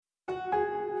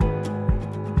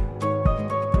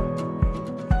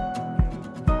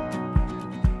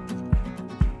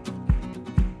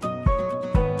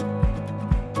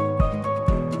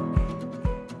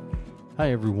Hi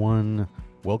everyone,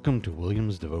 welcome to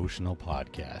William's Devotional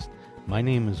Podcast. My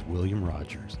name is William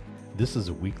Rogers. This is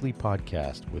a weekly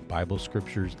podcast with Bible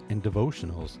scriptures and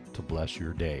devotionals to bless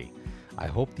your day. I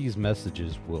hope these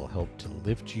messages will help to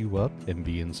lift you up and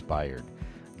be inspired.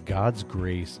 God's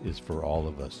grace is for all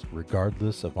of us,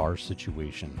 regardless of our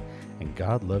situation, and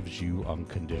God loves you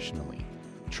unconditionally.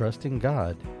 Trust in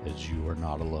God as you are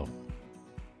not alone.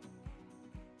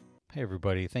 Hey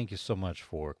everybody, thank you so much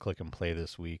for click and play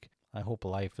this week. I hope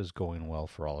life is going well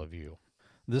for all of you.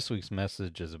 This week's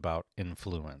message is about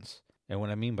influence. And what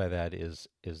I mean by that is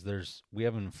we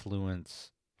have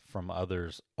influence from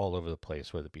others all over the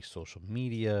place, whether it be social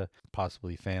media,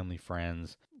 possibly family,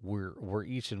 friends. We're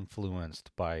each influenced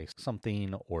by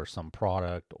something or some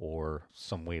product or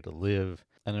some way to live.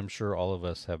 And I'm sure all of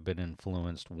us have been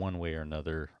influenced one way or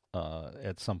another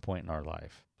at some point in our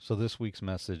life. So this week's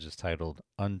message is titled,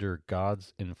 Under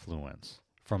God's Influence.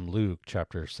 From Luke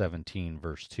chapter 17,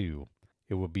 verse 2,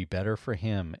 it would be better for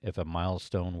him if a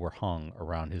milestone were hung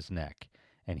around his neck,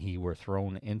 and he were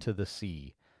thrown into the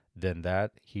sea, than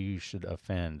that he should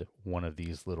offend one of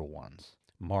these little ones.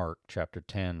 Mark chapter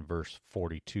 10, verse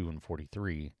 42 and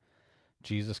 43,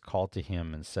 Jesus called to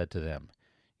him and said to them,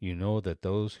 You know that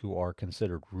those who are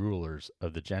considered rulers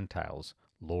of the Gentiles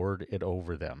lord it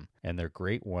over them, and their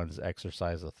great ones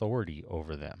exercise authority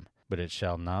over them. But it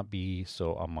shall not be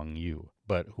so among you.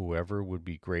 But whoever would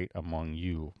be great among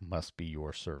you must be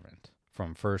your servant.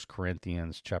 From 1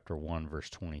 Corinthians chapter 1, verse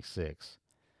 26.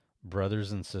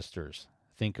 Brothers and sisters,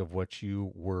 think of what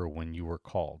you were when you were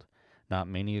called. Not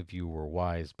many of you were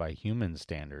wise by human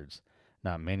standards.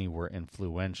 Not many were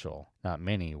influential. Not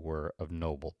many were of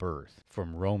noble birth.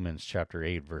 From Romans chapter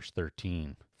 8, verse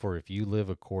 13. For if you live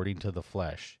according to the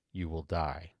flesh, you will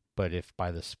die. But if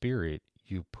by the Spirit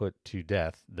you put to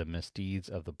death the misdeeds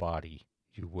of the body,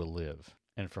 you will live.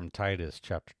 And from Titus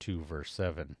chapter 2, verse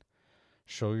 7.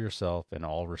 Show yourself in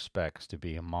all respects to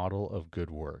be a model of good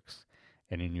works,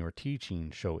 and in your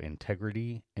teaching show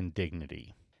integrity and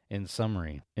dignity. In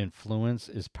summary, influence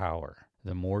is power.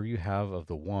 The more you have of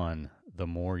the one, the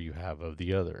more you have of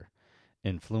the other.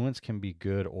 Influence can be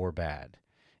good or bad.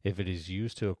 If it is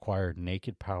used to acquire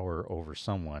naked power over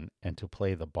someone and to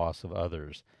play the boss of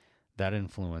others, that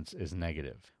influence is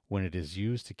negative. When it is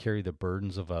used to carry the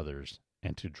burdens of others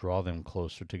and to draw them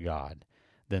closer to God,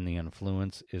 then the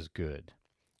influence is good.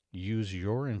 Use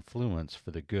your influence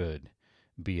for the good,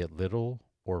 be it little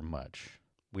or much.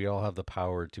 We all have the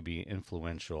power to be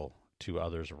influential to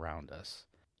others around us,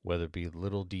 whether it be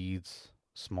little deeds,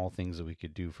 small things that we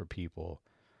could do for people,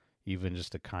 even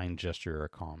just a kind gesture or a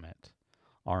comment.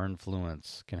 Our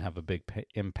influence can have a big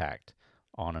impact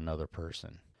on another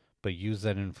person. But use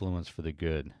that influence for the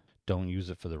good. Don't use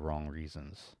it for the wrong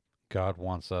reasons. God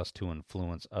wants us to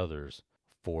influence others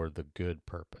for the good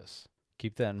purpose.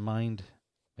 Keep that in mind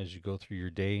as you go through your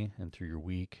day and through your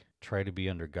week. Try to be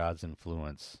under God's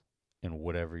influence in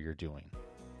whatever you're doing.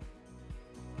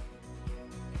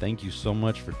 Thank you so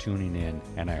much for tuning in,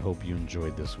 and I hope you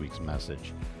enjoyed this week's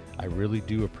message. I really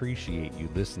do appreciate you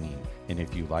listening, and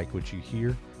if you like what you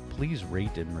hear, please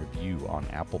rate and review on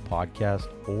Apple Podcasts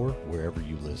or wherever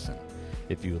you listen.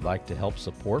 If you would like to help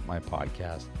support my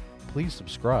podcast, please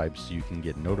subscribe so you can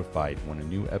get notified when a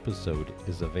new episode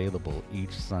is available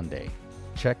each Sunday.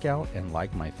 Check out and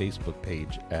like my Facebook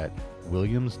page at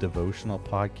William's Devotional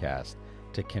Podcast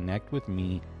to connect with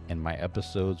me, and my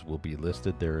episodes will be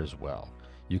listed there as well.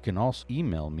 You can also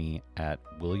email me at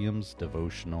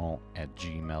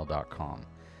williamsdevotional@gmail.com.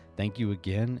 Thank you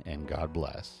again, and God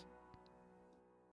bless.